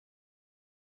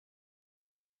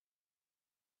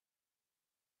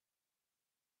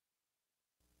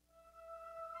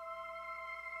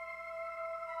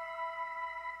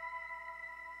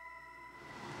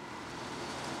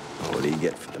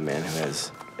get for the man who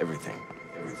has everything,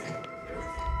 everything,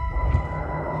 everything.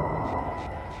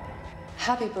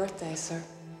 Happy birthday, sir.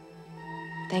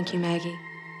 Thank you, Maggie.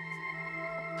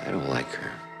 I don't like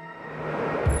her.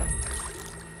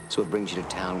 So what brings you to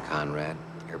town, Conrad?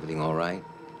 Everything all right?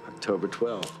 October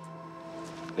 12th,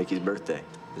 Nikki's birthday.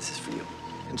 This is for you.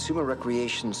 Consumer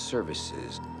Recreation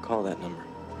Services. Call that number.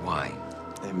 Why?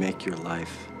 They make your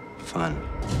life fun.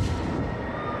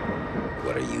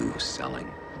 What are you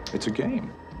selling? It's a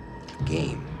game. A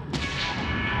game?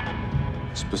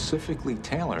 Specifically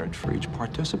tailored for each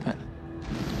participant.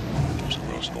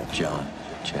 John,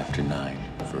 chapter 9,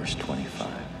 verse 25.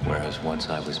 Whereas once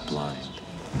I was blind,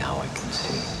 now I can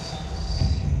see.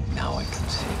 Now I can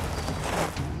see.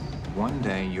 One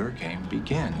day, your game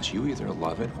begins. You either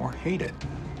love it or hate it.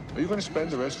 Are you going to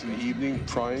spend the rest of the evening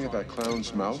prying at that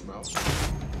clown's mouth?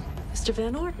 Mr.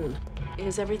 Van Orten,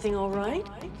 is everything all right?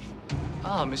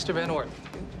 Ah, Mr. Van Orten.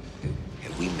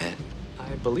 Have we met?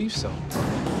 I believe so.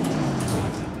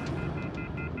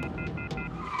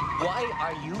 Why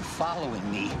are you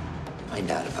following me? Find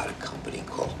out about a company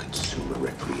called Consumer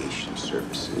Recreation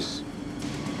Services.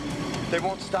 They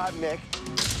won't stop, Nick.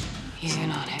 He's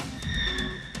in on it.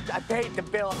 I paid the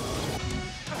bill.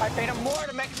 I paid him more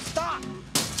to make it stop.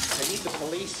 I need the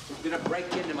police. They're gonna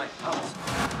break into my house.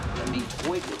 I'm being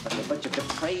toyed with by a bunch of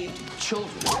depraved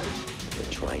children.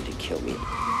 They're trying to kill me.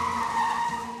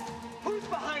 Who's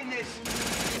behind this?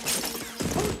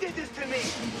 Who did this to me?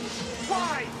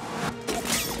 Why?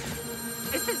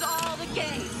 This is all the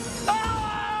game.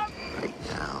 Ah! Right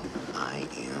now, I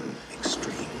am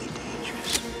extremely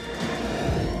dangerous.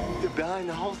 You're behind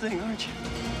the whole thing, aren't you?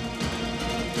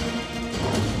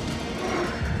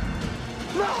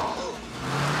 No!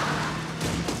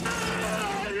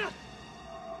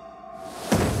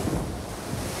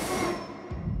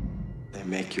 They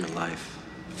make your life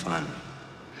fun.